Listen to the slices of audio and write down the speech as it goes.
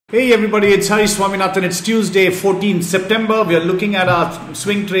Hey everybody, it's Hari Swaminathan. It's Tuesday, 14th September. We are looking at our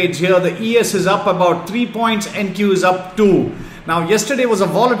swing trades here. The ES is up about 3 points, NQ is up 2. Now yesterday was a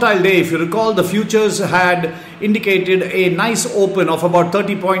volatile day. If you recall, the futures had indicated a nice open of about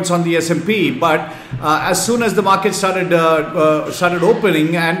 30 points on the S&P, but as soon as the market started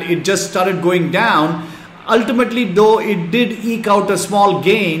opening and it just started going down, ultimately though it did eke out a small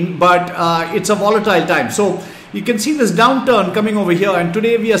gain, but it's a volatile time. So you can see this downturn coming over here, and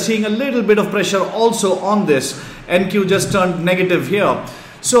today we are seeing a little bit of pressure also on this. NQ just turned negative here.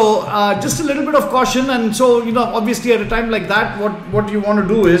 So just a little bit of caution. And so, obviously at a time like that, what you want to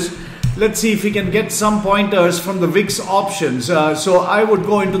do is, let's see if we can get some pointers from the VIX options. So I would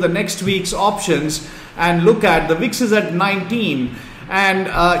go into the next week's options and look at the VIX is at 19. And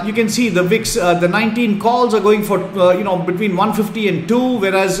you can see the VIX, the 19 calls are going for, between 150 and 2,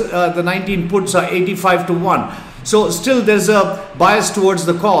 whereas the 19 puts are 85 to 1. So still there's a bias towards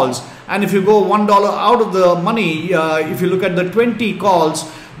the calls. And if you go $1 out of the money, if you look at the 20 calls,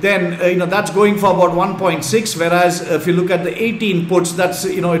 then, that's going for about 1.6. Whereas if you look at the 18 puts, that's,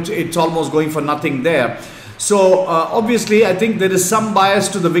 it's almost going for nothing there. So obviously, I think there is some bias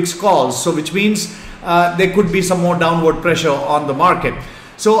to the VIX calls. So which means there could be some more downward pressure on the market.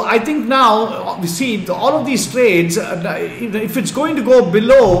 So I think now we see all of these trades, if it's going to go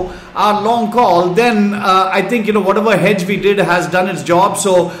below our long call, then I think whatever hedge we did has done its job.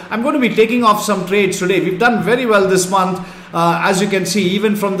 So I'm going to be taking off some trades today. We've done very well this month, as you can see,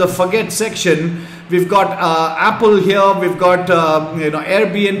 even from the forget section. We've got Apple here, we've got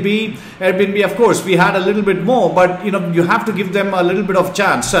Airbnb. Airbnb, of course, we had a little bit more, but you have to give them a little bit of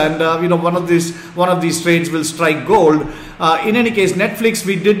chance, and one of these trades will strike gold. In any case, Netflix,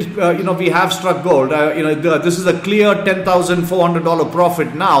 we did we have struck gold. This is a clear $10,400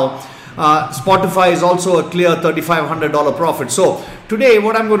 profit now. Spotify is also a clear $3,500 profit. So today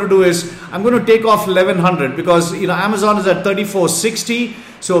what I'm going to do is I'm going to take off 1100 because Amazon is at 3460,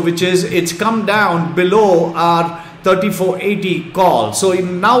 so it's come down below our 3480 call. So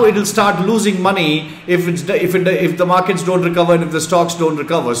now it will start losing money if the markets don't recover and if the stocks don't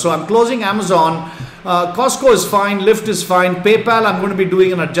recover. So I'm closing Amazon. Costco is fine, Lyft is fine, PayPal I'm going to be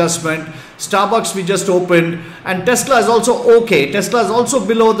doing an adjustment, Starbucks we just opened, and Tesla is also okay. Tesla is also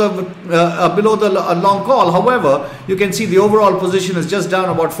below the long call. However, you can see the overall position is just down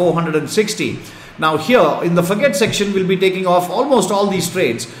about 460. Now here in the forget section we'll be taking off almost all these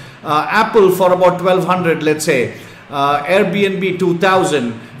trades. Apple for about 1200, let's say. Airbnb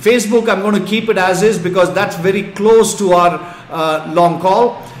 2000. Facebook I'm going to keep it as is because that's very close to our long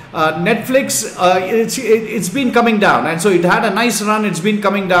call. Netflix, it's been coming down, and so it had a nice run. It's been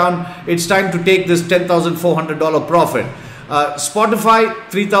coming down. It's time to take this $10,400 profit. Spotify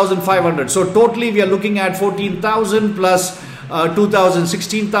 3,500. So totally we are looking at 14,000 plus 2,000,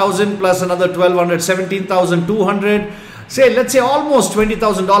 16,000 plus another 1,200, 17,200. Let's say almost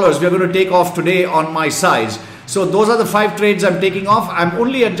 $20,000 we are going to take off today on my size. So those are the 5 trades I'm taking off. I'm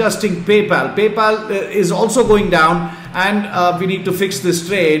only adjusting PayPal. PayPal is also going down, and we need to fix this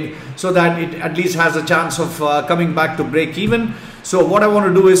trade so that it at least has a chance of coming back to break even. So what I want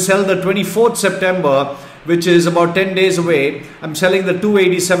to do is sell the 24th September, which is about 10 days away. I'm selling the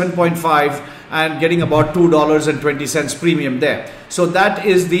 287.5 and getting about $2.20 premium there. So that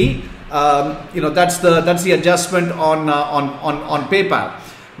is the that's the adjustment on PayPal.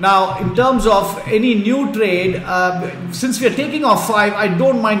 Now, in terms of any new trade, since we are taking off 5, I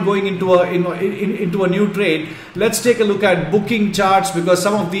don't mind going into a new trade. Let's take a look at booking charts because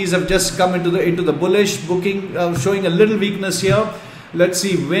some of these have just come into the bullish. Booking showing a little weakness here. Let's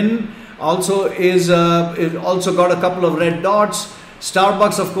see, Win also is also got a couple of red dots.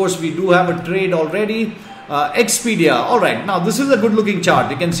 Starbucks, of course, we do have a trade already. Expedia, all right. Now this is a good looking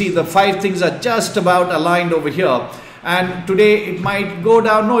chart. You can see the 5 things are just about aligned over here. And today it might go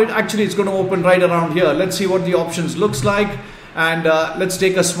down. No, it's going to open right around here. Let's see what the options looks like, and let's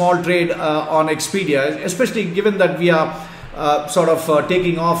take a small trade on Expedia, especially given that we are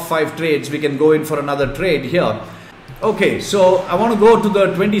taking off 5 trades. We can go in for another trade here. Okay, so I want to go to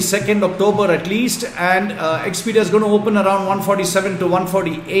the 22nd October at least, and Expedia is going to open around 147 to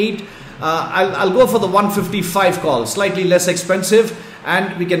 148. I'll go for the 155 call, slightly less expensive,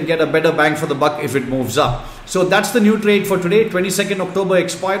 and we can get a better bang for the buck if it moves up. So that's the new trade for today, 22nd October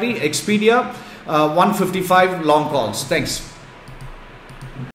expiry, Expedia, 155 long calls. Thanks.